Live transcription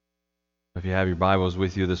If you have your Bibles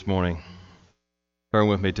with you this morning, turn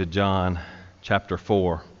with me to John chapter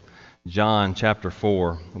 4. John chapter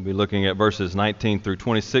 4. We'll be looking at verses 19 through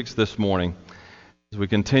 26 this morning as we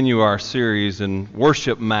continue our series in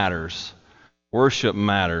Worship Matters. Worship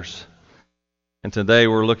Matters. And today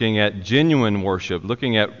we're looking at genuine worship,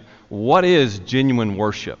 looking at what is genuine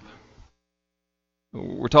worship.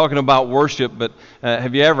 We're talking about worship, but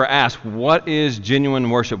have you ever asked, what is genuine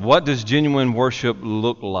worship? What does genuine worship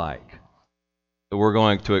look like? We're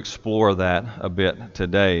going to explore that a bit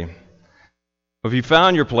today. If you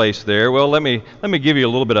found your place there, well, let me give you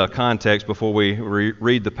a little bit of context before we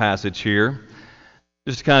read the passage here,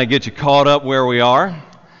 just to kind of get you caught up where we are.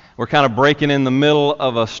 We're kind of breaking in the middle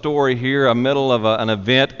of a story here, a middle of an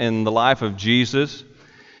event in the life of Jesus.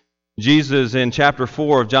 Jesus, in chapter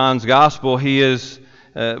 4 of John's Gospel, he is,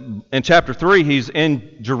 in chapter 3, he's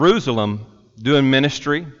in Jerusalem doing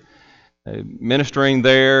ministry. Ministering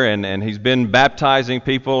there, and he's been baptizing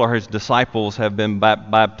people, or his disciples have been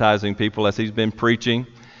baptizing people as he's been preaching.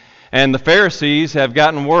 And the Pharisees have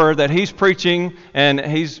gotten word that he's preaching and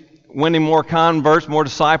he's winning more converts, more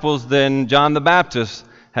disciples than John the Baptist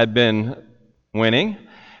had been winning.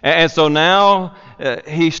 And so now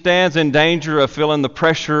he stands in danger of feeling the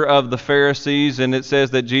pressure of the Pharisees, and it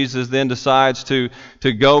says that Jesus then decides to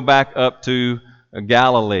go back up to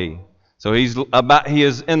Galilee. So he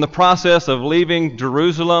is in the process of leaving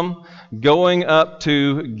Jerusalem, going up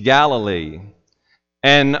to Galilee.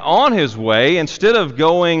 And on his way, instead of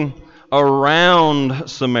going around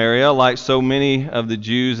Samaria like so many of the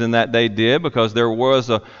Jews in that day did, because there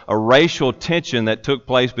was a racial tension that took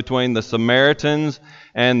place between the Samaritans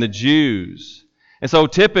and the Jews. And so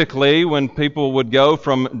typically when people would go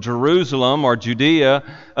from Jerusalem or Judea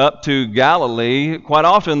up to Galilee, quite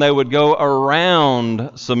often they would go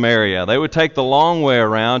around Samaria. They would take the long way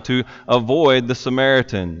around to avoid the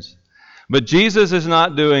Samaritans. But Jesus is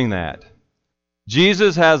not doing that.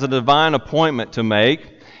 Jesus has a divine appointment to make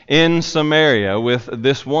in Samaria with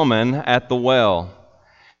this woman at the well.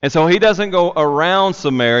 And so he doesn't go around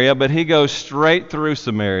Samaria, but he goes straight through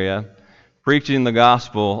Samaria, preaching the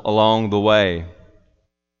gospel along the way.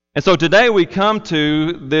 And so today we come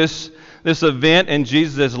to this event in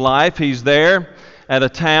Jesus' life. He's there at a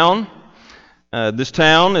town. This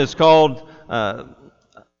town is called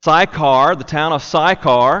Sychar, the town of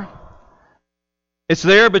Sychar. It's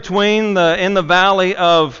there in the valley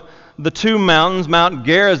of the two mountains, Mount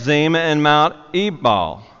Gerizim and Mount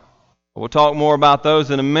Ebal. We'll talk more about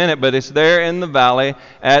those in a minute, but it's there in the valley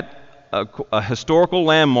at a historical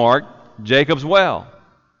landmark, Jacob's Well.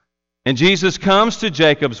 And Jesus comes to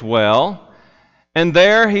Jacob's Well, and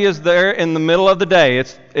there he is there in the middle of the day.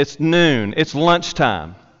 It's noon. It's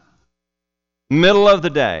lunchtime. Middle of the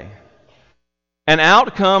day. And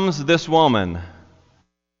out comes this woman.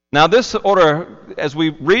 Now this order, as we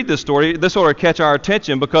read this story, this ought to catch our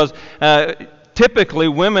attention because typically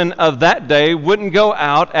women of that day wouldn't go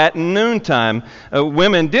out at noontime.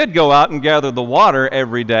 Women did go out and gather the water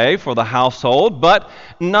every day for the household, but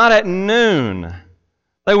not at noon.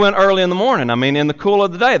 They went early in the morning. In the cool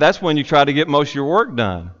of the day. That's when you try to get most of your work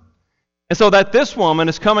done. And so that this woman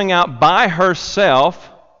is coming out by herself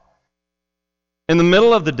in the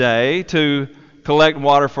middle of the day to collect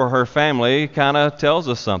water for her family kind of tells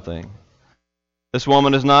us something. This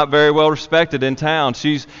woman is not very well respected in town.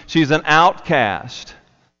 She's an outcast.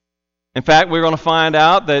 In fact, we're going to find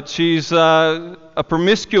out that she's a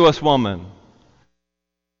promiscuous woman.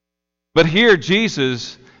 But here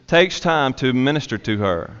Jesus takes time to minister to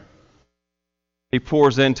her. He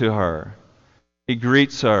pours into her. He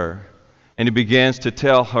greets her. And he begins to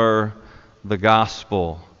tell her the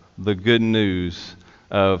gospel, the good news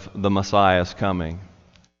of the Messiah's coming.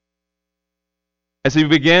 As he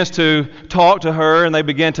begins to talk to her and they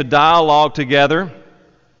begin to dialogue together,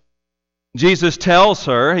 Jesus tells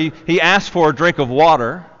her, he asks for a drink of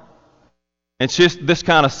water. And this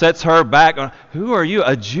kind of sets her back. Who are you,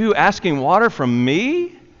 a Jew asking water from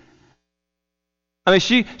me?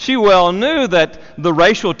 She well knew that the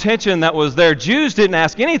racial tension that was there, Jews didn't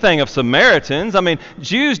ask anything of Samaritans.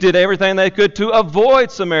 Jews did everything they could to avoid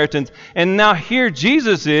Samaritans. And now here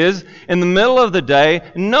Jesus is in the middle of the day,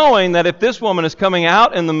 knowing that if this woman is coming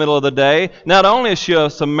out in the middle of the day, not only is she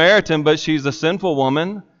a Samaritan, but she's a sinful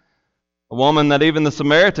woman, a woman that even the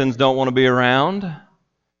Samaritans don't want to be around.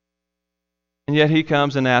 And yet he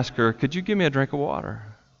comes and asks her, could you give me a drink of water?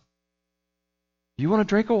 You want a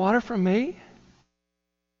drink of water from me?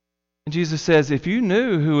 And Jesus says, if you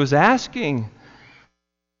knew who was asking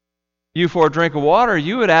you for a drink of water,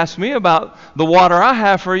 you would ask me about the water I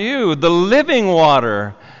have for you, the living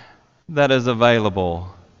water that is available.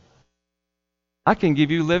 I can give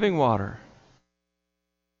you living water.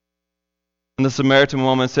 And the Samaritan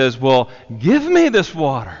woman says, well, give me this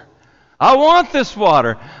water. I want this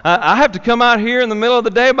water. I have to come out here in the middle of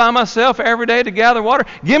the day by myself every day to gather water.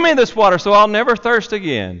 Give me this water so I'll never thirst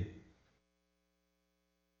again.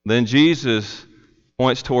 Then Jesus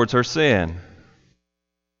points towards her sin.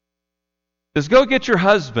 He says, go get your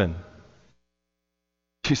husband.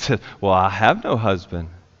 She said, well, I have no husband.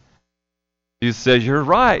 Jesus says, you're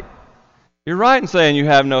right. You're right in saying you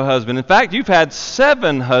have no husband. In fact, you've had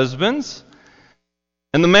 7 husbands,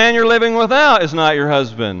 and the man you're living with now is not your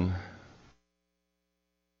husband.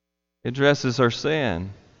 It addresses her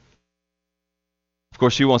sin. Of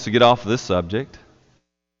course, she wants to get off of this subject.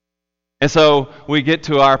 And so we get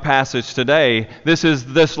to our passage today. This is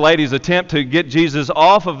this lady's attempt to get Jesus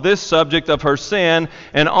off of this subject of her sin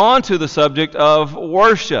and onto the subject of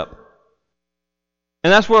worship.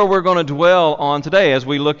 And that's where we're going to dwell on today as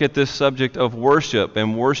we look at this subject of worship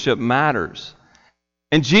and worship matters.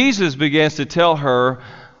 And Jesus begins to tell her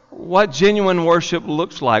what genuine worship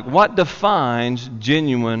looks like, what defines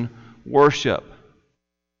genuine worship.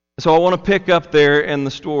 So I want to pick up there in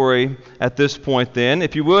the story at this point then.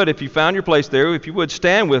 If you found your place there, if you would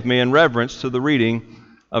stand with me in reverence to the reading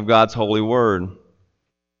of God's holy word.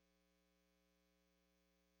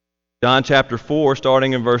 John chapter 4,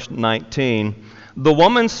 starting in verse 19. The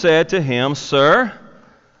woman said to him, Sir,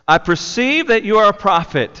 I perceive that you are a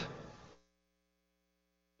prophet.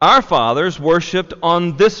 Our fathers worshipped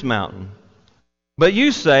on this mountain, but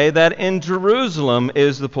you say that in Jerusalem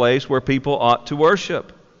is the place where people ought to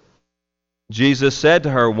worship. Jesus said to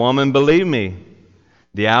her, Woman, believe me,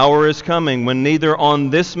 the hour is coming when neither on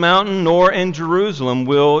this mountain nor in Jerusalem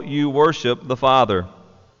will you worship the Father.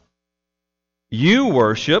 You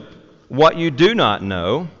worship what you do not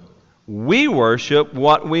know. We worship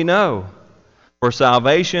what we know, for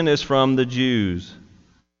salvation is from the Jews.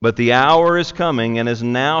 But the hour is coming and is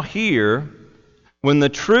now here when the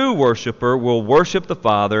true worshiper will worship the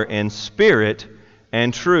Father in spirit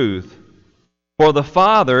and truth. For the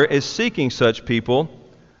Father is seeking such people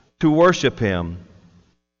to worship Him.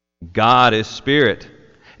 God is spirit,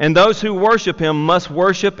 and those who worship Him must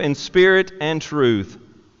worship in spirit and truth.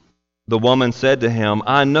 The woman said to him,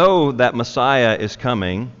 I know that Messiah is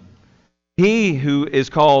coming, He who is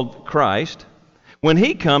called Christ. When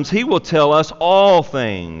He comes, He will tell us all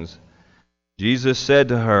things. Jesus said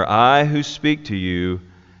to her, I who speak to you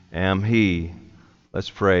am He. Let's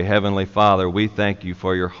pray. Heavenly Father, we thank you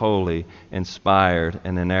for your holy, inspired,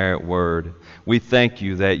 and inerrant word. We thank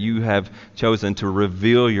you that you have chosen to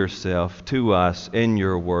reveal yourself to us in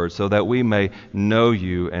your word so that we may know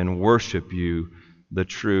you and worship you, the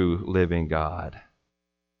true living God.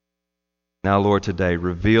 Now, Lord, today,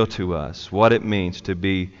 reveal to us what it means to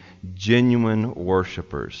be genuine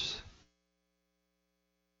worshipers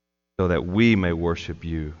so that we may worship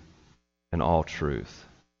you in all truth.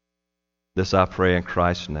 This I pray in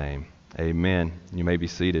Christ's name. Amen. You may be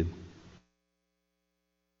seated.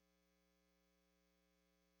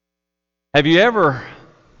 Have you ever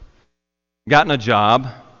gotten a job?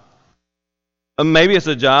 Maybe it's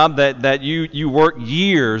a job that you work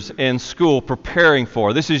years in school preparing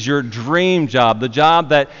for. This is your dream job, the job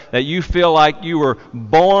that you feel like you were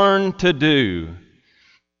born to do.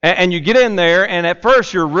 And you get in there, and at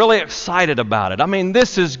first you're really excited about it. I mean,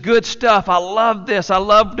 this is good stuff. I love this. I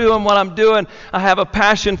love doing what I'm doing. I have a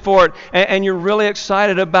passion for it. And you're really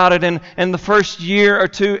excited about it. And the first year or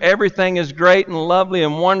two, everything is great and lovely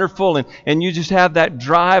and wonderful. And you just have that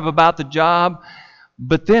drive about the job.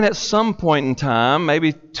 But then at some point in time,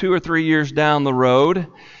 maybe 2 or 3 years down the road,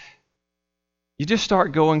 you just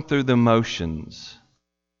start going through the motions.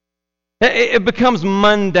 It becomes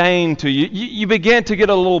mundane to you. You begin to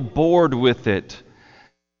get a little bored with it.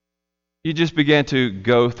 You just begin to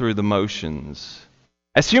go through the motions.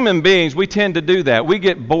 As human beings, we tend to do that. We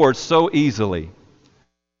get bored so easily.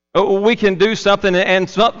 We can do something, and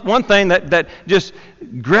one thing that just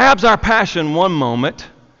grabs our passion one moment,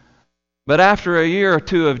 but after a year or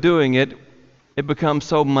two of doing it, it becomes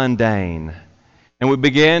so mundane. And we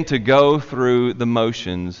begin to go through the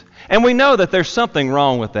motions. And we know that there's something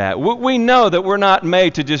wrong with that. We know that we're not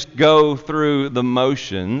made to just go through the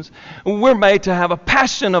motions. We're made to have a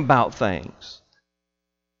passion about things.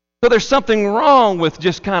 So there's something wrong with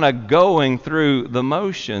just kind of going through the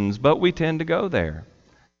motions, but we tend to go there.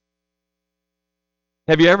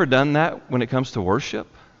 Have you ever done that when it comes to worship?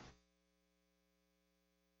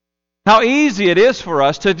 How easy it is for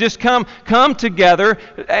us to just come together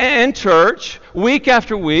in church week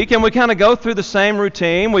after week, and we kind of go through the same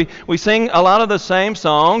routine. We sing a lot of the same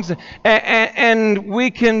songs, and we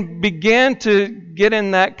can begin to get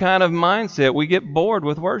in that kind of mindset. We get bored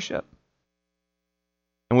with worship.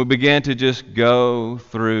 and we began to just go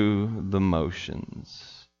through the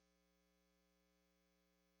motions.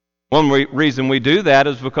 One reason we do that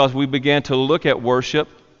is because we began to look at worship,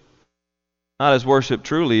 not as worship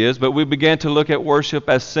truly is, but we began to look at worship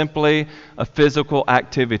as simply a physical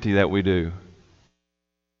activity that we do.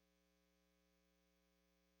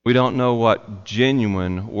 We don't know what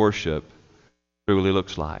genuine worship truly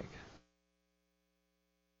looks like.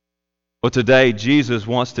 Well, today, Jesus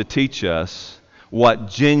wants to teach us what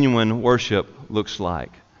genuine worship looks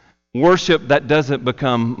like. Worship that doesn't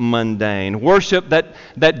become mundane. Worship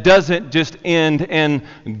that doesn't just end in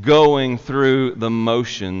going through the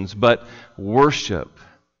motions, but worship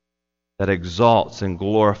that exalts and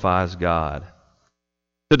glorifies God.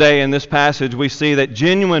 Today in this passage, we see that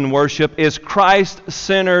genuine worship is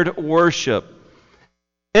Christ-centered worship,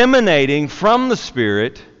 emanating from the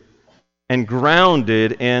Spirit and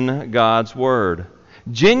grounded in God's Word.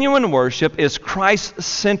 Genuine worship is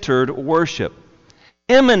Christ-centered worship,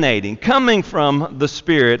 emanating, coming from the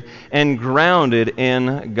Spirit and grounded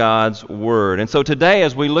in God's Word. And so today,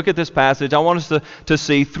 as we look at this passage, I want us to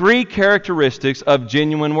see three characteristics of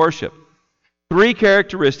genuine worship. Three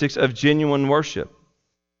characteristics of genuine worship.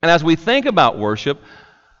 And as we think about worship,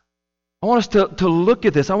 I want us to look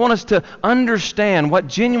at this. I want us to understand what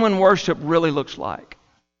genuine worship really looks like.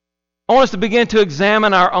 I want us to begin to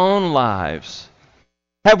examine our own lives.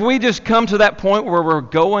 Have we just come to that point where we're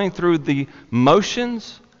going through the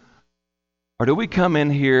motions? Or do we come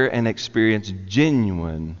in here and experience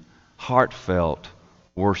genuine, heartfelt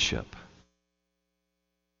worship?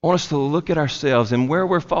 I want us to look at ourselves and where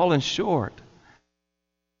we're falling short.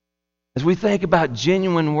 As we think about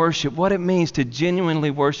genuine worship, what it means to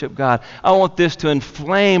genuinely worship God, I want this to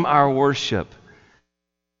inflame our worship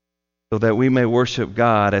so that we may worship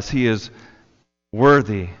God as He is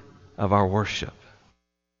worthy of our worship.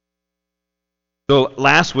 So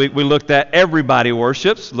last week we looked at everybody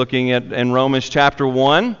worships, looking at in Romans chapter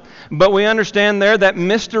 1. But we understand there that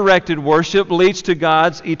misdirected worship leads to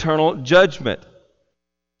God's eternal judgment.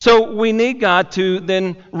 So we need God to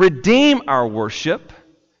then redeem our worship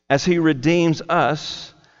as He redeems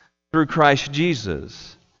us through Christ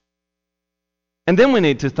Jesus. And then we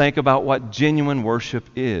need to think about what genuine worship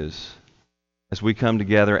is as we come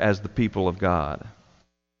together as the people of God.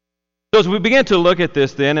 So as we begin to look at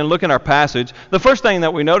this then and look at our passage, the first thing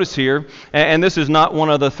that we notice here, and this is not one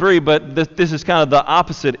of the three, but this is kind of the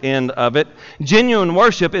opposite end of it, genuine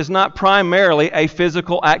worship is not primarily a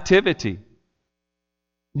physical activity.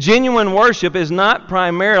 Genuine worship is not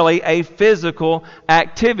primarily a physical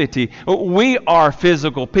activity. We are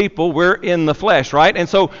physical people. We're in the flesh, right? And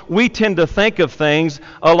so we tend to think of things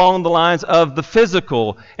along the lines of the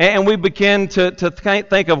physical. And we begin to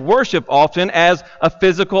think of worship often as a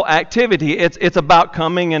physical activity. It's about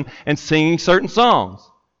coming and singing certain songs,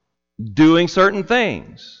 doing certain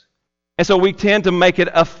things. And so we tend to make it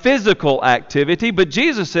a physical activity, but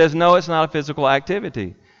Jesus says, no, it's not a physical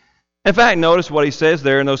activity. In fact, notice what He says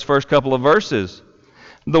there in those first couple of verses.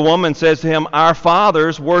 The woman says to Him, "Our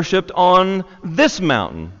fathers worshipped on this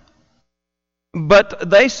mountain." But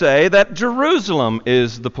they say that Jerusalem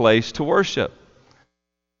is the place to worship.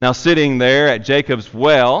 Now, sitting there at Jacob's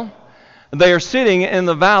well, they are sitting in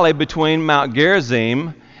the valley between Mount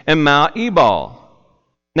Gerizim and Mount Ebal.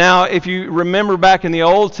 Now, if you remember back in the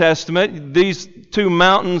Old Testament, these two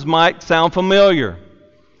mountains might sound familiar.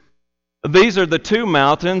 These are the two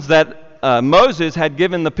mountains that Moses had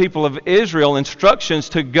given the people of Israel instructions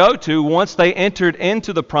to go to once they entered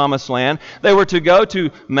into the Promised Land. They were to go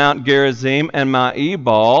to Mount Gerizim and Mount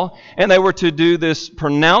Ebal, and they were to do this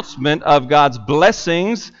pronouncement of God's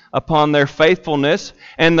blessings upon their faithfulness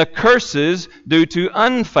and the curses due to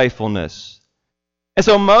unfaithfulness. And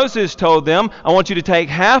so Moses told them, I want you to take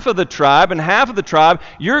half of the tribe, and half of the tribe,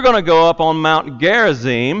 you're going to go up on Mount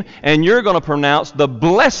Gerizim, and you're going to pronounce the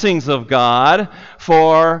blessings of God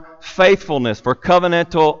for faithfulness, for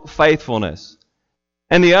covenantal faithfulness.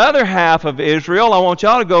 And the other half of Israel, I want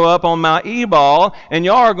y'all to go up on Mount Ebal, and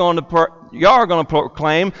y'all are going to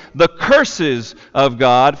proclaim the curses of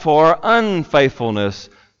God for unfaithfulness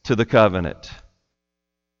to the covenant.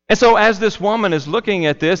 And so as this woman is looking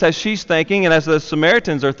at this, as she's thinking, and as the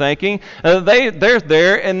Samaritans are thinking, they're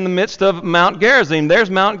there in the midst of Mount Gerizim. There's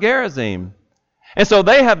Mount Gerizim. And so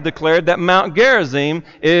they have declared that Mount Gerizim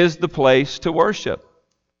is the place to worship.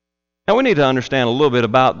 Now we need to understand a little bit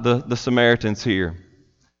about the Samaritans here.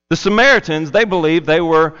 The Samaritans, they believed they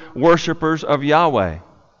were worshipers of Yahweh,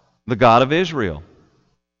 the God of Israel.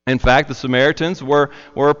 In fact, the Samaritans were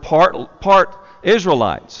part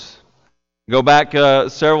Israelites. Go back a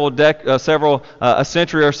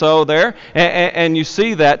century or so there, and you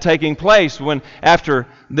see that taking place when after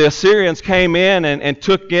the Assyrians came in and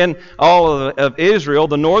took in all of Israel,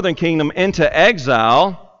 the northern kingdom, into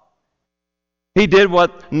exile. He did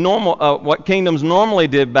what kingdoms normally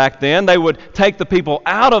did back then. They would take the people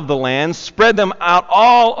out of the land, spread them out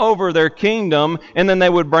all over their kingdom, and then they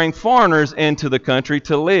would bring foreigners into the country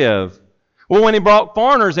to live. Well, when he brought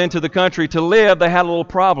foreigners into the country to live, they had a little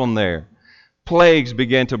problem there. Plagues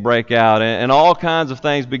began to break out, and all kinds of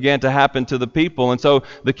things began to happen to the people. And so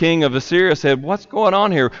the king of Assyria said, "What's going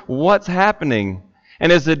on here? What's happening?"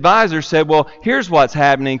 And his advisor said, "Well, here's what's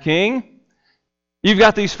happening, king. You've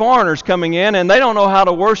got these foreigners coming in, and they don't know how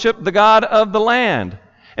to worship the God of the land.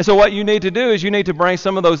 And so what you need to do is you need to bring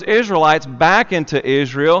some of those Israelites back into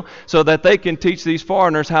Israel so that they can teach these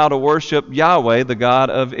foreigners how to worship Yahweh, the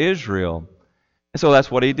God of Israel." And so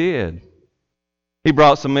that's what he did. He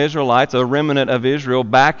brought some Israelites, a remnant of Israel,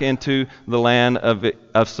 back into the land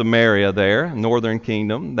of Samaria there, northern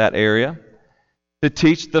kingdom, that area, to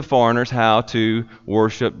teach the foreigners how to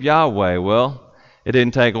worship Yahweh. Well, it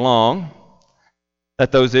didn't take long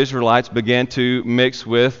that those Israelites began to mix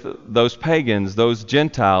with those pagans, those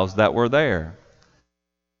Gentiles that were there.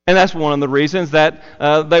 And that's one of the reasons that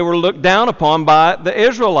they were looked down upon by the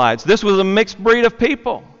Israelites. This was a mixed breed of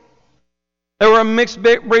people. They were a mixed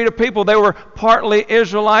breed of people. They were partly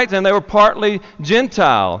Israelites and they were partly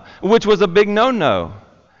Gentile, which was a big no-no.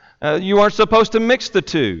 You weren't supposed to mix the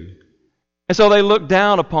two. And so they looked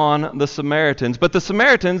down upon the Samaritans. But the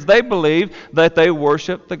Samaritans, they believed that they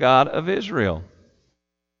worshiped the God of Israel.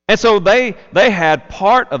 And so they had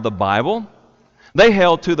part of the Bible. They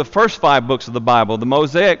held to the first 5 books of the Bible, the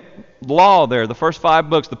Mosaic Law there, the first 5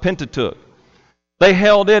 books, the Pentateuch. They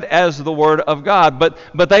held it as the Word of God, but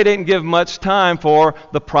they didn't give much time for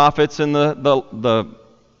the prophets and the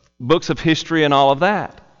books of history and all of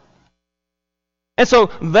that. And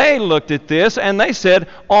so they looked at this and they said,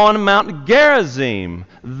 on Mount Gerizim,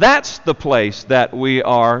 that's the place that we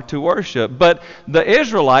are to worship. But the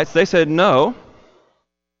Israelites, they said no,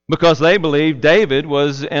 because they believed David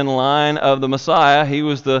was in line of the Messiah. He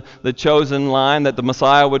was the chosen line that the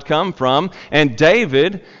Messiah would come from. And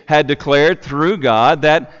David had declared through God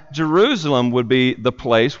that Jerusalem would be the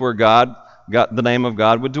place where the name of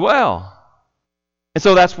God would dwell. And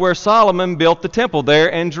so that's where Solomon built the temple, there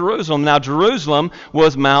in Jerusalem. Now Jerusalem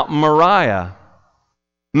was Mount Moriah.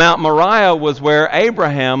 Mount Moriah was where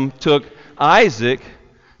Abraham took Isaac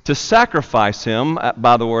to sacrifice him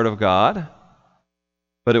by the word of God.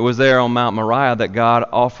 But it was there on Mount Moriah that God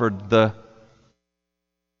offered the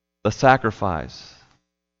sacrifice,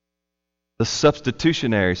 the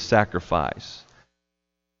substitutionary sacrifice,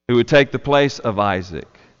 who would take the place of Isaac.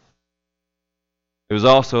 It was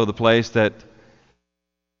also the place that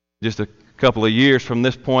just a couple of years from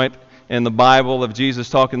this point in the Bible of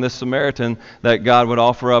Jesus talking to this Samaritan, that God would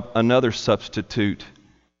offer up another substitute,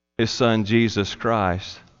 His Son Jesus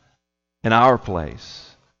Christ, in our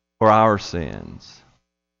place for our sins.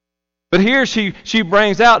 But here she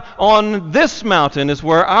brings out, on this mountain is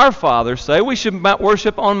where our fathers say we should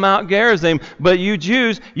worship on Mount Gerizim. But you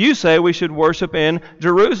Jews, you say we should worship in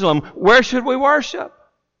Jerusalem. Where should we worship?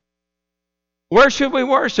 Where should we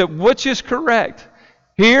worship? Which is correct?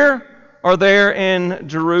 Here or there in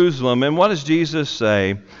Jerusalem? And what does Jesus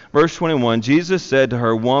say? Verse 21, Jesus said to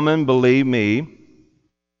her, "Woman, believe me,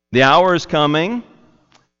 the hour is coming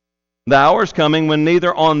when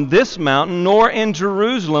neither on this mountain nor in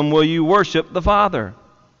Jerusalem will you worship the Father."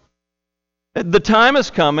 The time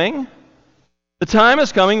is coming. The time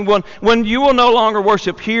is coming when you will no longer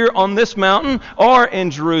worship here on this mountain or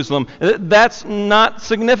in Jerusalem. That's not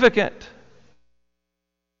significant.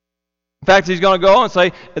 In fact, he's going to go on and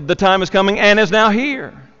say, the time is coming and is now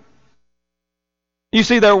here. You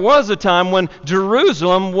see, there was a time when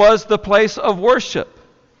Jerusalem was the place of worship,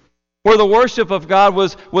 where the worship of God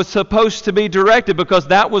was supposed to be directed, because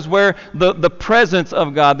that was where the presence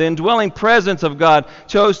of God, the indwelling presence of God,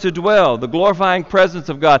 chose to dwell, the glorifying presence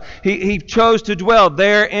of God. He chose to dwell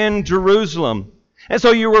there in Jerusalem. And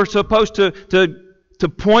so you were supposed to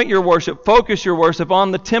point your worship, focus your worship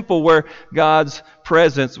on the temple where God's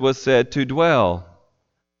presence was said to dwell.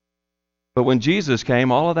 But when Jesus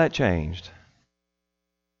came, all of that changed.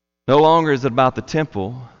 No longer is it about the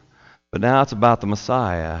temple, but now it's about the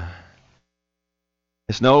Messiah.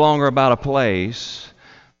 It's no longer about a place,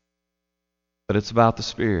 but it's about the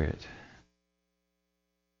Spirit.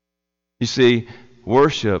 You see,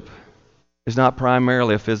 worship is not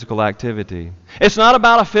primarily a physical activity. It's not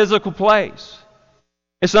about a physical place.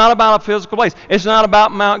 It's not about a physical place. It's not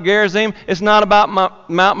about Mount Gerizim. It's not about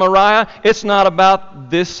Mount Moriah. It's not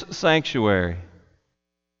about this sanctuary.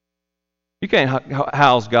 You can't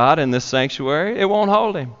house God in this sanctuary. It won't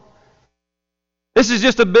hold Him. This is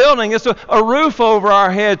just a building. It's a roof over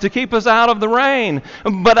our head to keep us out of the rain.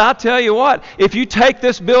 But I tell you what, if you take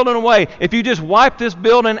this building away, if you just wipe this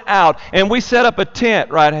building out and we set up a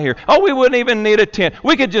tent right here, we wouldn't even need a tent.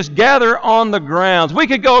 We could just gather on the grounds. We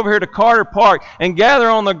could go over here to Carter Park and gather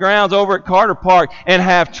on the grounds over at Carter Park and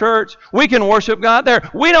have church. We can worship God there.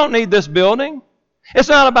 We don't need this building. It's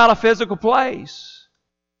not about a physical place.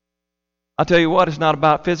 I'll tell you what, it's not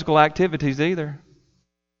about physical activities either.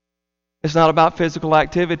 It's not about physical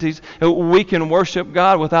activities. We can worship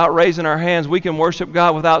God without raising our hands. We can worship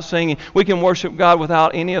God without singing. We can worship God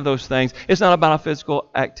without any of those things. It's not about a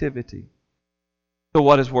physical activity. So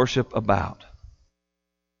what is worship about?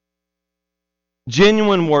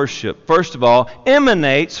 Genuine worship, first of all,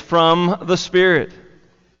 emanates from the Spirit.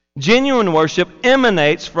 Genuine worship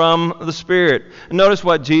emanates from the Spirit. Notice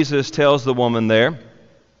what Jesus tells the woman there.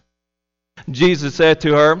 Jesus said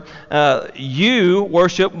to her, you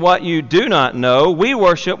worship what you do not know. We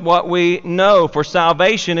worship what we know, for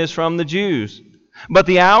salvation is from the Jews. But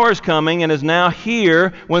the hour is coming and is now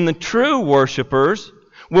here when the true worshipers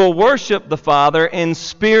will worship the Father in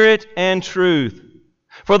spirit and truth.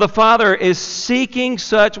 For the Father is seeking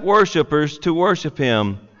such worshipers to worship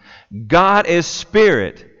Him. God is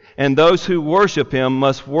spirit, and those who worship Him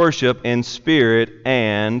must worship in spirit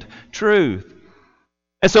and truth.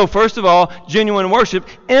 And so, first of all, genuine worship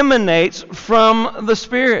emanates from the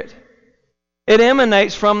Spirit. It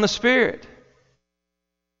emanates from the Spirit.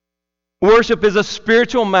 Worship is a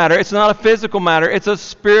spiritual matter. It's not a physical matter. It's a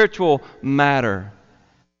spiritual matter.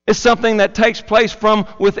 It's something that takes place from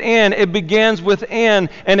within. It begins within,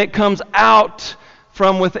 and it comes out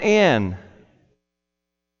from within.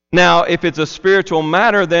 Now, if it's a spiritual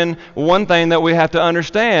matter, then one thing that we have to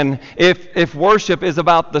understand, if worship is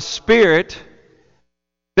about the Spirit,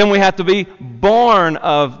 then we have to be born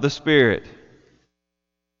of the Spirit.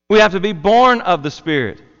 We have to be born of the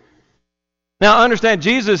Spirit. Now understand,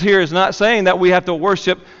 Jesus here is not saying that we have to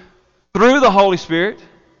worship through the Holy Spirit.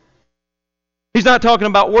 He's not talking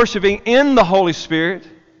about worshiping in the Holy Spirit.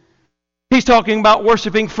 He's talking about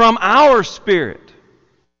worshiping from our spirit.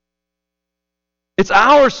 It's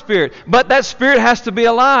our spirit, but that spirit has to be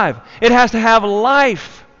alive. It has to have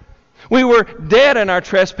life. We were dead in our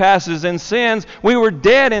trespasses and sins. We were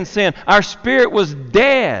dead in sin. Our spirit was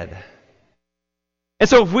dead. And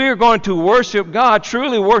so if we are going to worship God,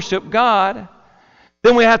 truly worship God,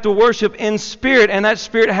 then we have to worship in spirit, and that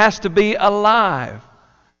spirit has to be alive.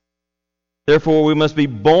 Therefore, we must be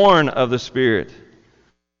born of the Spirit.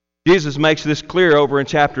 Jesus makes this clear over in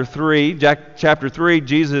chapter 3. Chapter 3,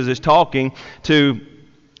 Jesus is talking to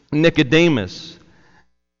Nicodemus.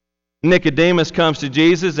 Nicodemus comes to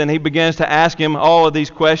Jesus and he begins to ask him all of these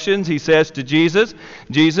questions. He says to Jesus,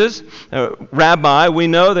 Rabbi, we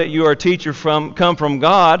know that you are a teacher come from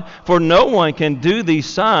God, for no one can do these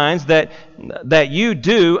signs that you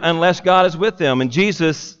do unless God is with them. And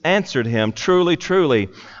Jesus answered him, truly, truly,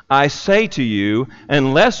 I say to you,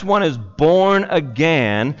 unless one is born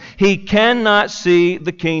again, he cannot see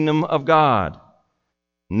the kingdom of God.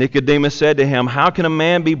 Nicodemus said to him, how can a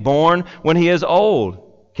man be born when he is old?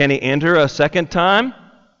 Can he enter a second time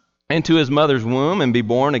into his mother's womb and be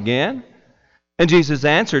born again? And Jesus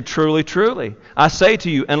answered, truly, truly, I say to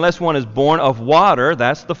you, unless one is born of water,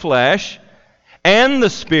 that's the flesh, and the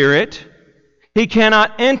Spirit, he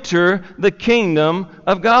cannot enter the kingdom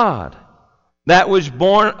of God. That which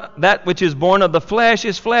is born of the flesh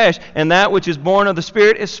is flesh, and that which is born of the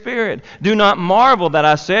Spirit is spirit. Do not marvel that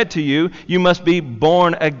I said to you, you must be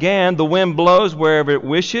born again. The wind blows wherever it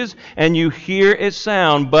wishes, and you hear its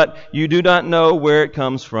sound, but you do not know where it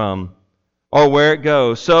comes from or where it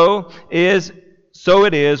goes. So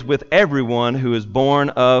it is with everyone who is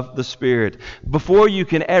born of the Spirit. Before you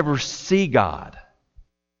can ever see God,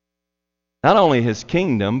 not only His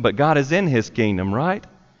kingdom, but God is in His kingdom, right?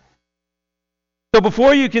 So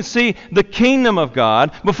before you can see the kingdom of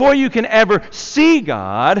God, before you can ever see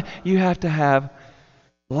God, you have to have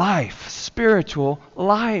life, spiritual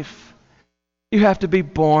life. You have to be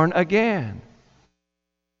born again.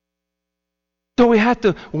 So we have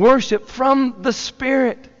to worship from the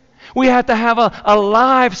Spirit. We have to have a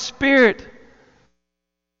live spirit,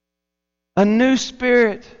 a new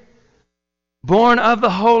spirit, born of the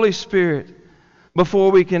Holy Spirit,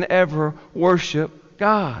 before we can ever worship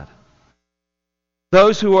God.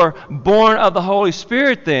 Those who are born of the Holy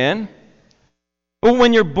Spirit then,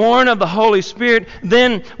 when you're born of the Holy Spirit,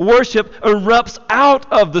 then worship erupts out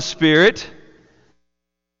of the Spirit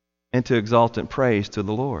and to exultant praise to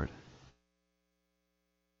the Lord.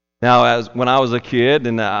 Now, when I was a kid,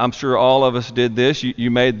 and I'm sure all of us did this,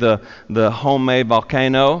 you made the homemade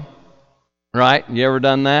volcano, right? You ever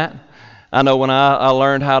done that? I know when I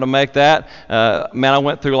learned how to make that, I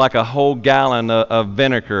went through like a whole gallon of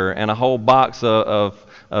vinegar and a whole box of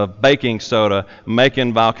baking soda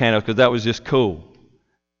making volcanoes because that was just cool.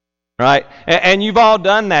 Right? And you've all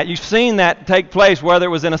done that. You've seen that take place, whether it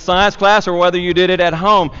was in a science class or whether you did it at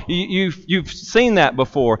home. You've seen that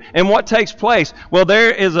before. And what takes place? Well, there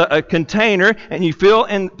is a container, and you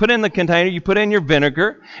put in the container, you put in your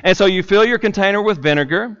vinegar. And so you fill your container with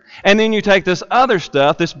vinegar, and then you take this other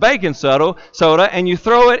stuff, this baking soda, and you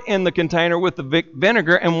throw it in the container with the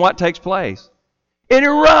vinegar, and what takes place? It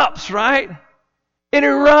erupts, right? It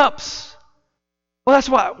erupts. Well, that's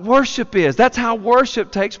what worship is. That's how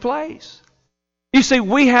worship takes place. You see,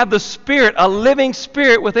 we have the Spirit, a living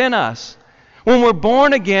Spirit within us. When we're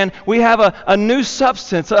born again, we have a new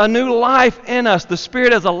substance, a new life in us. The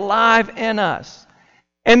Spirit is alive in us.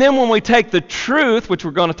 And then when we take the truth, which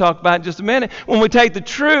we're going to talk about in just a minute, when we take the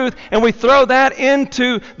truth and we throw that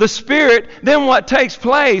into the Spirit, then what takes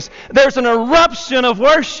place? There's an eruption of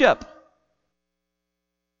worship.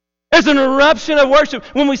 There's an eruption of worship.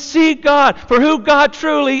 When we see God for who God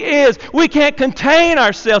truly is, we can't contain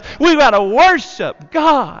ourselves. We've got to worship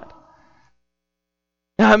God.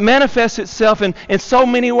 Now, it manifests itself in so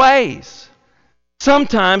many ways.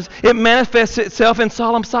 Sometimes it manifests itself in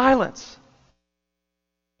solemn silence,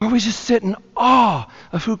 where we just sit in awe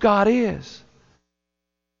of who God is.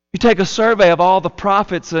 You take a survey of all the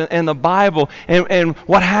prophets in the Bible and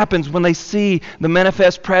what happens when they see the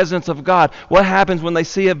manifest presence of God. What happens when they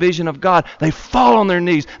see a vision of God? They fall on their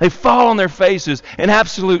knees. They fall on their faces in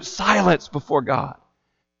absolute silence before God.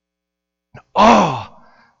 In awe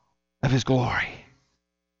of His glory.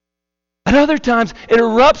 At other times, it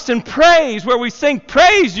erupts in praise where we sing,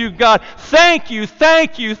 "Praise you, God. Thank you,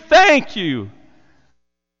 thank you, thank you."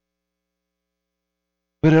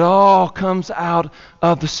 But it all comes out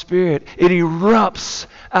of the Spirit. It erupts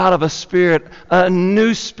out of a spirit, a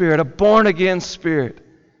new spirit, a born-again spirit.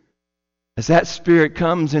 As that Spirit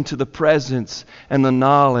comes into the presence and the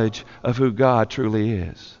knowledge of who God truly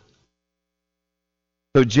is.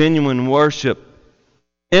 So genuine worship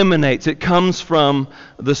emanates. It comes from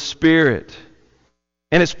the Spirit.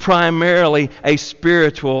 And it's primarily a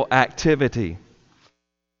spiritual activity.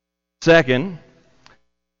 Second,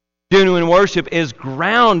 genuine worship is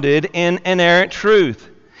grounded in inerrant truth.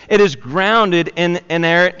 It is grounded in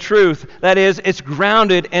inerrant truth. That is, it's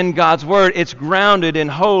grounded in God's Word. It's grounded in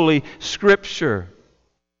Holy Scripture.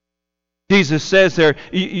 Jesus says there,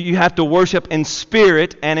 you have to worship in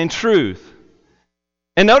spirit and in truth.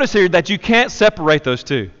 And notice here that you can't separate those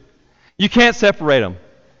two. You can't separate them.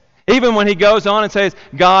 Even when He goes on and says,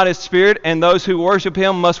 God is spirit, and those who worship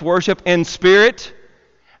Him must worship in spirit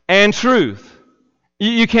and truth.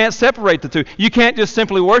 You can't separate the two. You can't just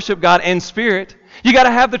simply worship God in spirit. You got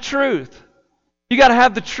to have the truth. You got to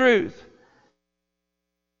have the truth.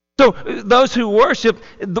 So those who worship,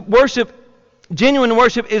 genuine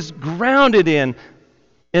worship is grounded in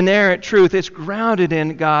inerrant truth. It's grounded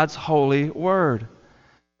in God's holy word.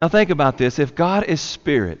 Now think about this. If God is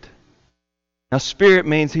spirit, now spirit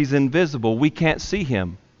means He's invisible. We can't see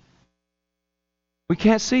Him. We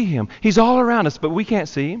can't see Him. He's all around us, but we can't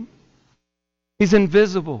see Him. He's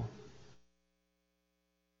invisible.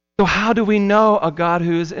 So how do we know a God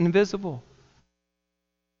who is invisible?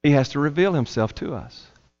 He has to reveal Himself to us.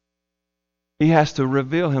 He has to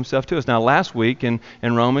reveal Himself to us. Now, last week in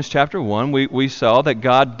Romans chapter 1, we saw that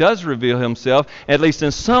God does reveal Himself, at least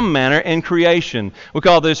in some manner, in creation. We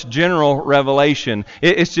call this general revelation.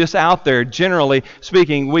 It's just out there. Generally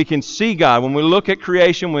speaking, we can see God. When we look at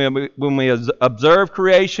creation, when we observe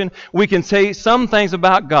creation, we can say some things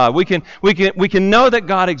about God. We can know that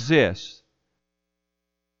God exists.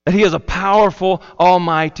 That He is a powerful,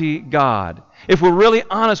 almighty God. If we're really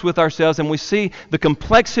honest with ourselves and we see the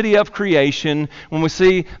complexity of creation, when we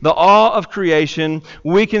see the awe of creation,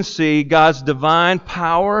 we can see God's divine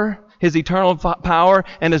power, His eternal power,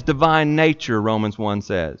 and His divine nature, Romans 1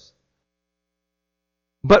 says.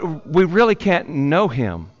 But we really can't know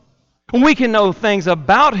Him. We can know things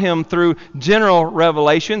about Him through general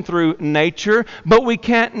revelation, through nature, but we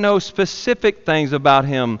can't know specific things about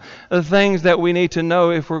Him, the things that we need to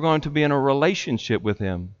know if we're going to be in a relationship with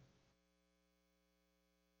Him.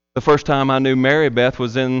 The first time I knew Mary Beth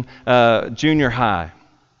was in junior high.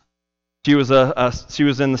 She was in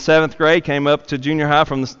the 7th grade, came up to junior high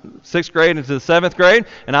from the 6th grade into the 7th grade,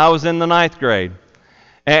 and I was in the 9th grade.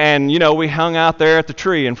 And, we hung out there at the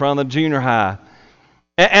tree in front of the junior high.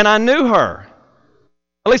 And I knew her.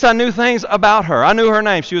 At least I knew things about her. I knew her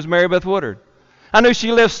name. She was Mary Beth Woodard. I knew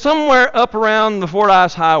she lived somewhere up around the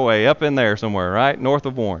Fordyce Highway, up in there somewhere, right, north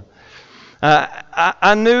of Warren.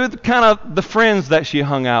 I knew kind of the friends that she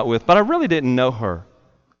hung out with, but I really didn't know her.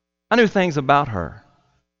 I knew things about her.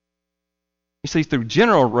 You see, through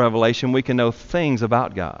general revelation, we can know things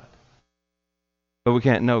about God, but we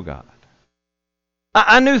can't know God.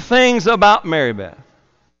 I knew things about Mary Beth,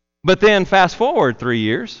 but then fast forward 3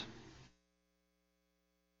 years.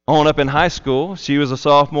 On up in high school, she was a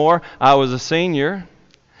sophomore, I was a senior.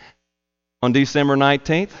 On December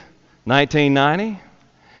 19th, 1990,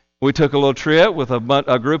 we took a little trip with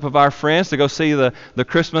a group of our friends to go see the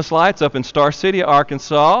Christmas lights up in Star City,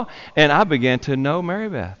 Arkansas, and I began to know Mary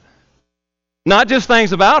Beth. Not just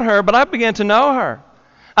things about her, but I began to know her.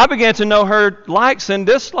 I began to know her likes and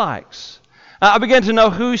dislikes. I began to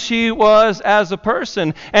know who she was as a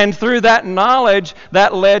person, and through that knowledge,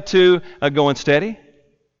 that led to going steady,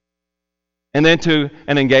 and then to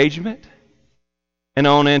an engagement, and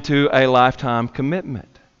on into a lifetime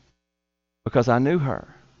commitment, because I knew her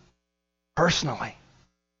personally.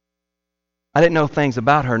 I didn't know things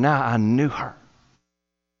about her. Now I knew her.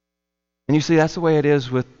 And you see, that's the way it is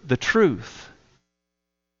with the truth.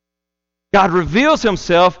 God reveals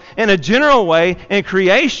himself in a general way in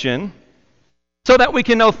creation so that we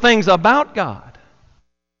can know things about God.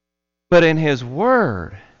 But in his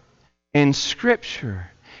word, in Scripture,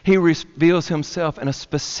 he reveals himself in a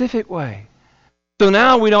specific way. So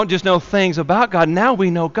now we don't just know things about God, now we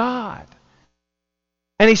know God.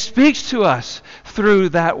 And he speaks to us through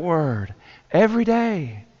that word every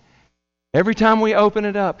day. Every time we open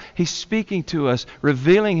it up, he's speaking to us,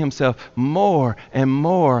 revealing himself more and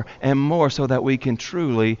more and more so that we can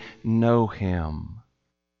truly know him.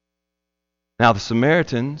 Now the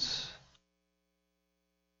Samaritans,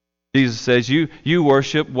 Jesus says, you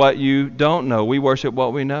worship what you don't know. We worship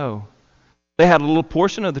what we know. They had a little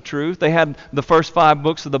portion of the truth. They had the first 5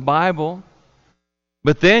 books of the Bible.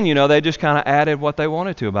 But then, they just kind of added what they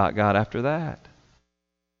wanted to about God after that.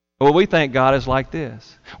 Well, we think God is like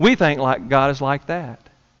this. We think like God is like that.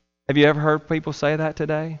 Have you ever heard people say that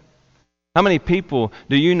today? How many people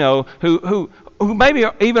do you know who maybe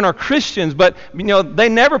even are Christians, but they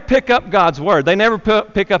never pick up God's Word. They never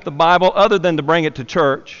pick up the Bible other than to bring it to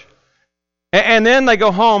church. And then they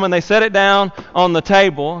go home and they set it down on the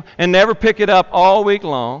table and never pick it up all week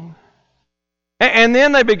long. And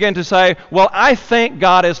then they begin to say, well, I think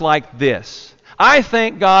God is like this. I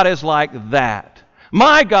think God is like that.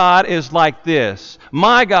 My God is like this.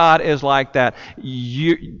 My God is like that.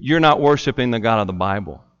 You're not worshiping the God of the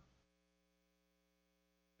Bible.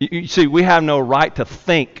 You see, we have no right to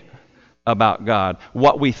think about God,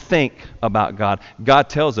 what we think about God. God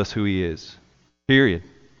tells us who he is. Period.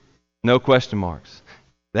 No question marks.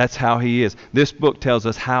 That's how he is. This book tells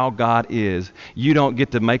us how God is. You don't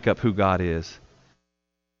get to make up who God is.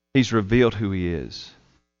 He's revealed who he is.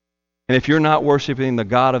 And if you're not worshiping the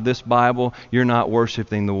God of this Bible, you're not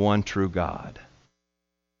worshiping the one true God.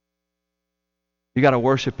 You got to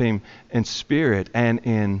worship him in spirit and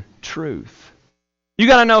in truth. You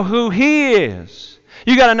got to know who he is.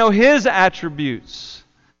 You got to know his attributes,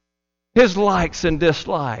 his likes and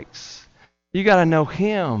dislikes. You got to know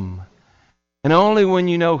him. And only when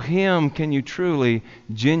you know him can you truly,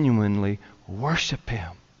 genuinely worship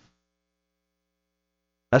him.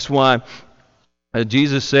 That's why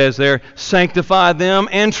Jesus says there, sanctify them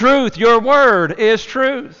in truth. Your word is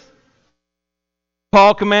truth.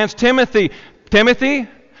 Paul commands Timothy,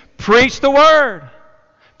 preach the word.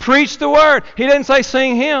 Preach the word. He didn't say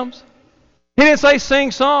sing hymns. He didn't say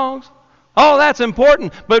sing songs. Oh, that's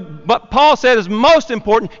important. But Paul said it's most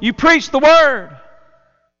important, you preach the word.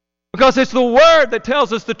 Because it's the word that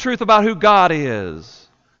tells us the truth about who God is.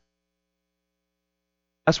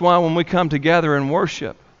 That's why when we come together and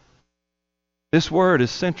worship, this word is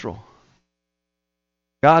central.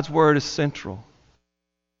 God's word is central.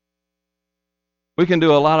 We can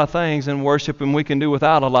do a lot of things in worship, and we can do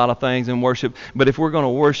without a lot of things in worship. But if we're going to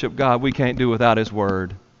worship God, we can't do without his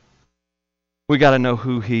word. We got to know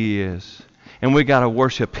who he is. And we got to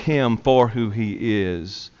worship him for who he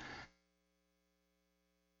is.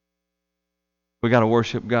 We got to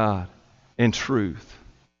worship God in truth.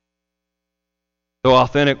 So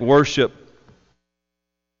authentic worship,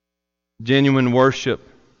 genuine worship,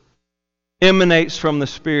 emanates from the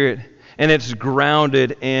Spirit, and it's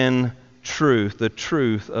grounded in truth, the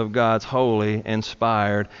truth of God's holy,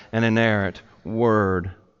 inspired, and inerrant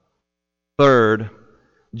Word. Third,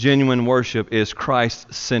 genuine worship is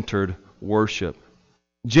Christ-centered worship.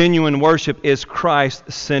 Genuine worship is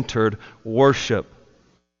Christ-centered worship.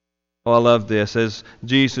 Oh, I love this. As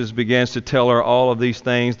Jesus begins to tell her all of these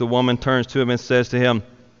things, the woman turns to him and says to him,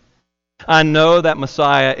 I know that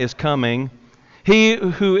Messiah is coming, he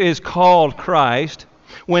who is called Christ.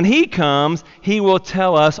 When he comes, he will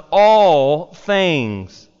tell us all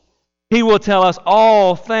things. He will tell us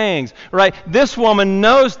all things, right? This woman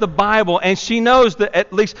knows the Bible, and she knows that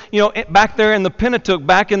at least, back there in the Pentateuch,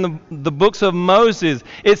 back in the books of Moses,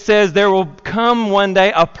 it says there will come one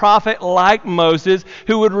day a prophet like Moses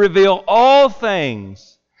who would reveal all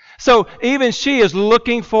things. So even she is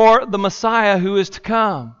looking for the Messiah who is to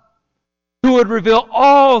come, who would reveal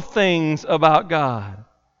all things about God.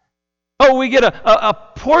 Oh, we get a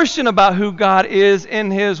portion about who God is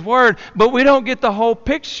in His Word, but we don't get the whole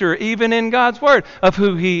picture, even in God's Word, of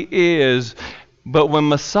who He is. But when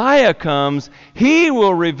Messiah comes, He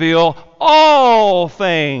will reveal all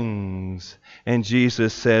things. And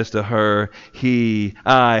Jesus says to her,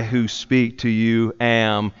 I who speak to you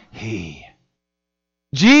am He.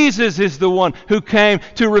 Jesus is the one who came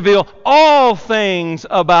to reveal all things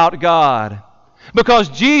about God. Because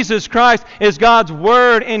Jesus Christ is God's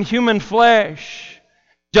Word in human flesh.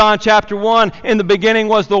 John chapter 1, in the beginning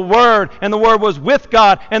was the Word, and the Word was with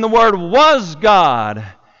God, and the Word was God.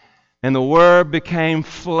 And the Word became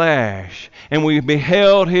flesh, and we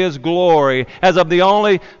beheld His glory as of the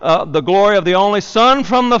glory of the only Son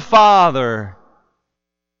from the Father.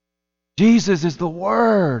 Jesus is the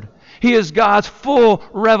Word. He is God's full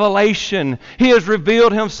revelation. He has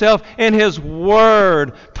revealed Himself in His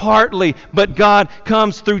Word, partly, but God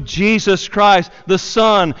comes through Jesus Christ, the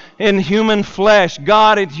Son, in human flesh,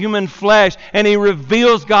 God in human flesh, and He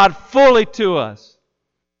reveals God fully to us.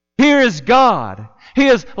 Here is God. He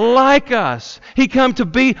is like us. He came to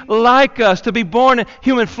be like us, to be born in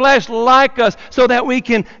human flesh like us, so that we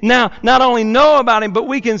can now not only know about Him, but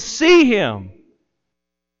we can see Him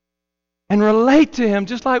and relate to Him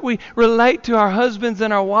just like we relate to our husbands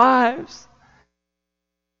and our wives.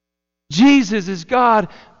 Jesus is God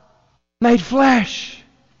made flesh.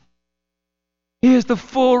 He is the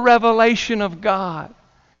full revelation of God.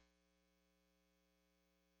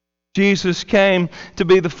 Jesus came to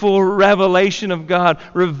be the full revelation of God,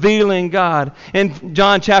 revealing God. In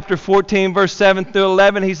John chapter 14, verse 7 through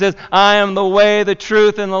 11, He says, I am the way, the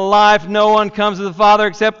truth, and the life. No one comes to the Father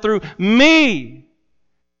except through me.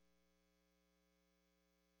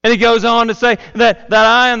 And He goes on to say that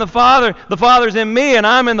I am the Father's in me, and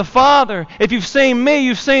I'm in the Father. If you've seen me,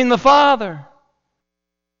 you've seen the Father.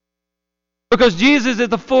 Because Jesus is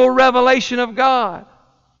the full revelation of God.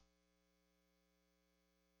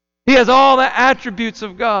 He has all the attributes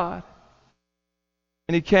of God.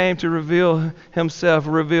 And He came to reveal Himself,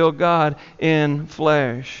 reveal God in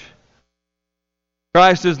flesh.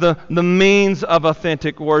 Christ is the means of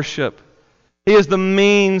authentic worship. He is the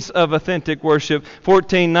means of authentic worship. John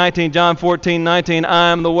 14:19,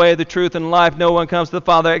 I am the way, the truth, and life. No one comes to the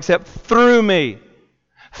Father except through me.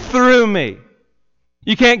 Through me.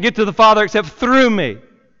 You can't get to the Father except through me.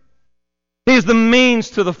 He is the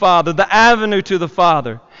means to the Father, the avenue to the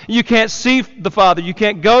Father. You can't see the Father, you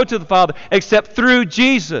can't go to the Father except through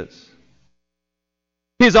Jesus.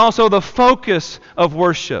 He is also the focus of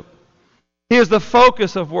worship. He is the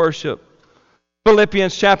focus of worship.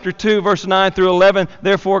 Philippians chapter 2, verse 9 through 11,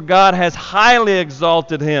 therefore God has highly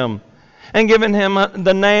exalted Him and given Him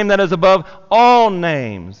the name that is above all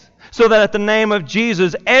names, so that at the name of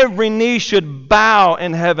Jesus every knee should bow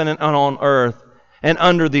in heaven and on earth and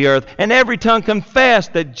under the earth, and every tongue confess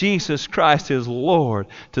that Jesus Christ is Lord,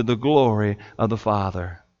 to the glory of the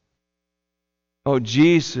Father. Oh,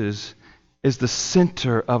 Jesus is the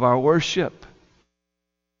center of our worship.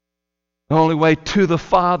 The only way to the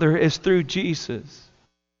Father is through Jesus.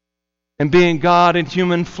 And being God in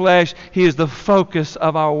human flesh, He is the focus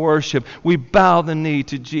of our worship. We bow the knee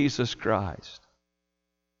to Jesus Christ.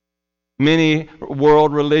 Many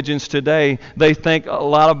world religions today, they think a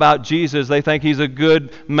lot about Jesus. They think He's a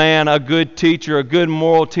good man, a good teacher, a good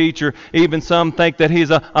moral teacher. Even some think that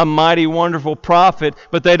He's a mighty, wonderful prophet,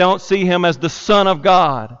 but they don't see Him as the Son of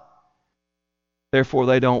God. Therefore,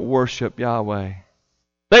 they don't worship Yahweh.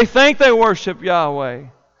 They think they worship Yahweh.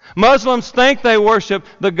 Muslims think they worship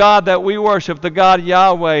the God that we worship, the God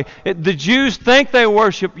Yahweh. The Jews think they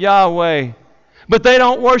worship Yahweh, but they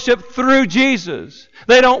don't worship through Jesus.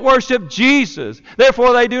 They don't worship Jesus.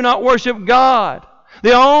 Therefore, they do not worship God.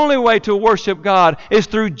 The only way to worship God is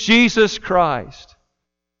through Jesus Christ.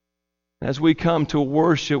 As we come to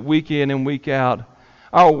worship week in and week out,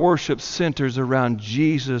 our worship centers around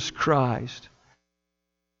Jesus Christ.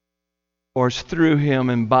 For it's through Him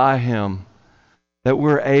and by Him that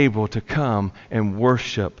we're able to come and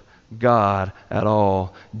worship God at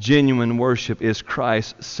all. Genuine worship is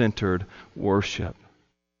Christ-centered worship.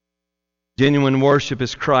 Genuine worship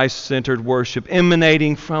is Christ-centered worship,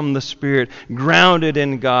 emanating from the Spirit, grounded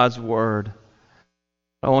in God's Word.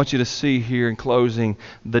 I want you to see here in closing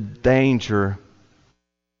the danger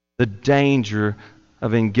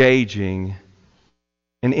of engaging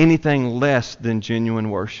in anything less than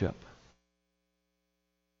genuine worship.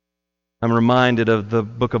 I'm reminded of the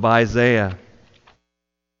book of Isaiah.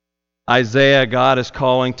 Isaiah, God is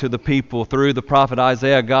calling to the people. Through the prophet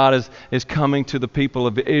Isaiah, God is coming to the people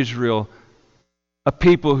of Israel, a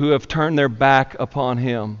people who have turned their back upon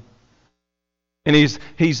Him. And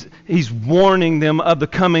he's warning them of the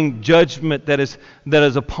coming judgment that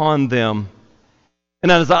is upon them.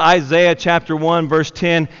 And as Isaiah chapter 1, verse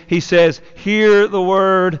 10, he says, "Hear the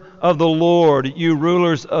word of the Lord, you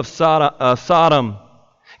rulers of Sodom.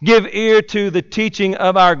 Give ear to the teaching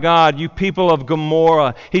of our God, you people of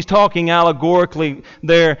Gomorrah." He's talking allegorically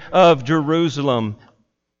there of Jerusalem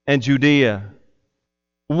and Judea.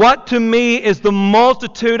 "What to me is the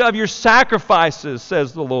multitude of your sacrifices,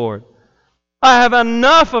 says the Lord. I have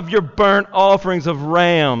enough of your burnt offerings of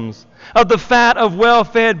rams, of the fat of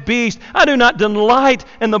well-fed beasts. I do not delight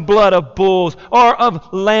in the blood of bulls, or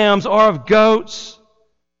of lambs, or of goats.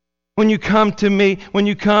 When you come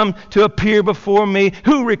to appear before me,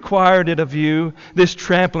 who required it of you, this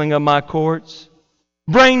trampling of my courts?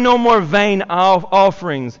 Bring no more vain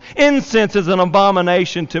offerings. Incense is an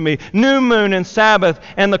abomination to me. New moon and Sabbath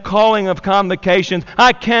and the calling of convocations.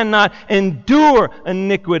 I cannot endure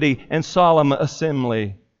iniquity and solemn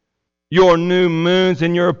assembly. Your new moons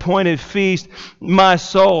and your appointed feast, my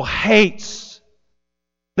soul hates.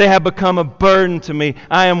 They have become a burden to me.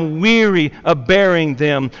 I am weary of bearing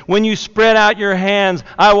them. When you spread out your hands,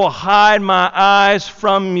 I will hide my eyes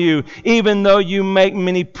from you. Even though you make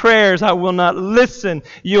many prayers, I will not listen.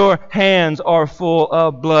 Your hands are full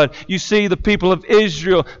of blood." You see, the people of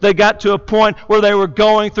Israel, they got to a point where they were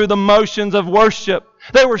going through the motions of worship.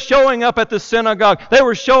 They were showing up at the synagogue. They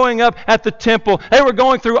were showing up at the temple. They were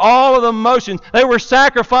going through all of the motions. They were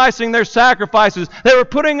sacrificing their sacrifices. They were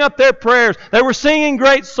putting up their prayers. They were singing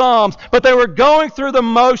great psalms. But they were going through the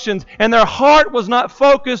motions, and their heart was not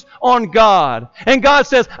focused on God. And God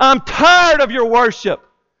says, "I'm tired of your worship.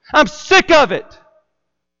 I'm sick of it.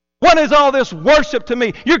 What is all this worship to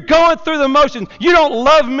me? You're going through the motions. You don't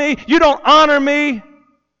love me. You don't honor me.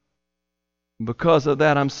 Because of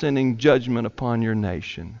that, I'm sending judgment upon your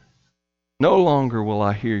nation. No longer will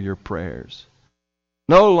I hear your prayers.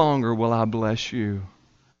 No longer will I bless you."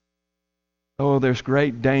 Oh, there's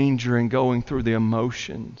great danger in going through the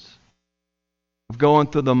emotions, of going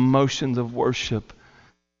through the motions of worship,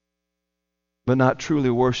 but not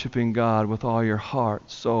truly worshiping God with all your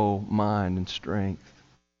heart, soul, mind, and strength.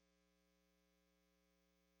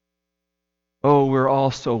 Oh, we're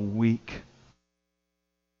all so weak.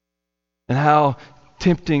 And how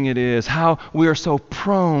tempting it is, how we are so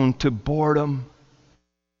prone to boredom.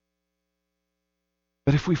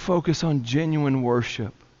 But if we focus on genuine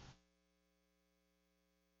worship,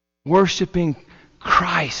 worshiping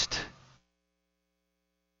Christ,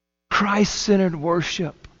 Christ-centered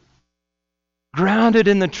worship, grounded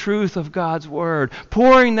in the truth of God's Word,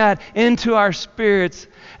 pouring that into our spirits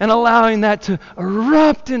and allowing that to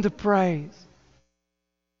erupt into praise,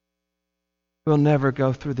 we'll never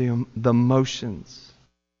go through the motions,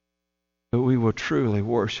 but we will truly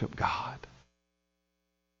worship God.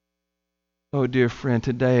 Oh, dear friend,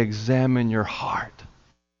 today examine your heart.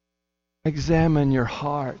 Examine your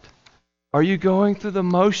heart. Are you going through the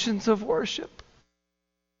motions of worship?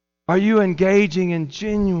 Are you engaging in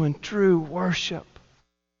genuine, true worship?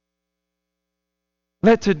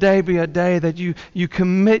 Let today be a day that you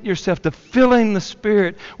commit yourself to filling the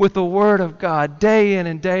Spirit with the Word of God day in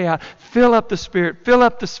and day out. Fill up the Spirit so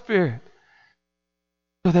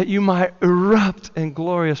that you might erupt in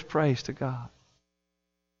glorious praise to God.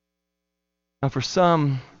 Now for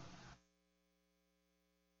some,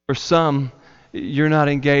 you're not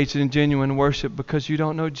engaged in genuine worship because you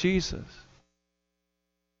don't know Jesus.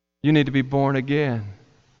 You need to be born again.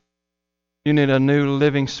 You need a new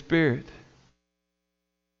living spirit.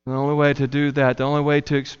 The only way to do that, the only way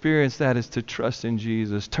to experience that is to trust in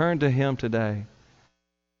Jesus. Turn to Him today.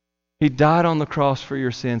 He died on the cross for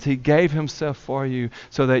your sins. He gave Himself for you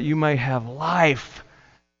so that you may have life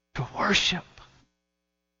to worship.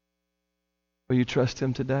 Will you trust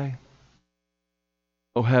Him today?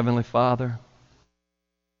 Oh, Heavenly Father,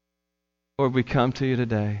 Lord, we come to you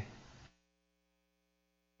today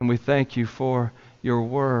and we thank you for your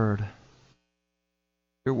Word.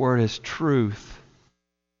 Your Word is truth.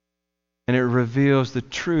 And it reveals the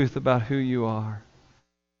truth about who you are.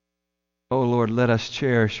 Oh Lord, let us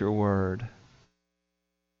cherish your word.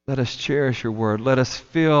 Let us cherish your word. Let us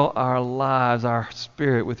fill our lives, our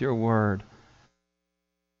spirit with your word,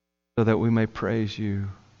 so that we may praise you.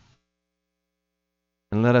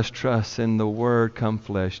 And let us trust in the Word come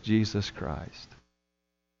flesh, Jesus Christ,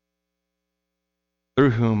 through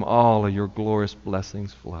whom all of your glorious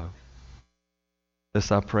blessings flow.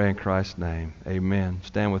 This I pray in Christ's name. Amen.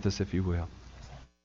 Stand with us if you will.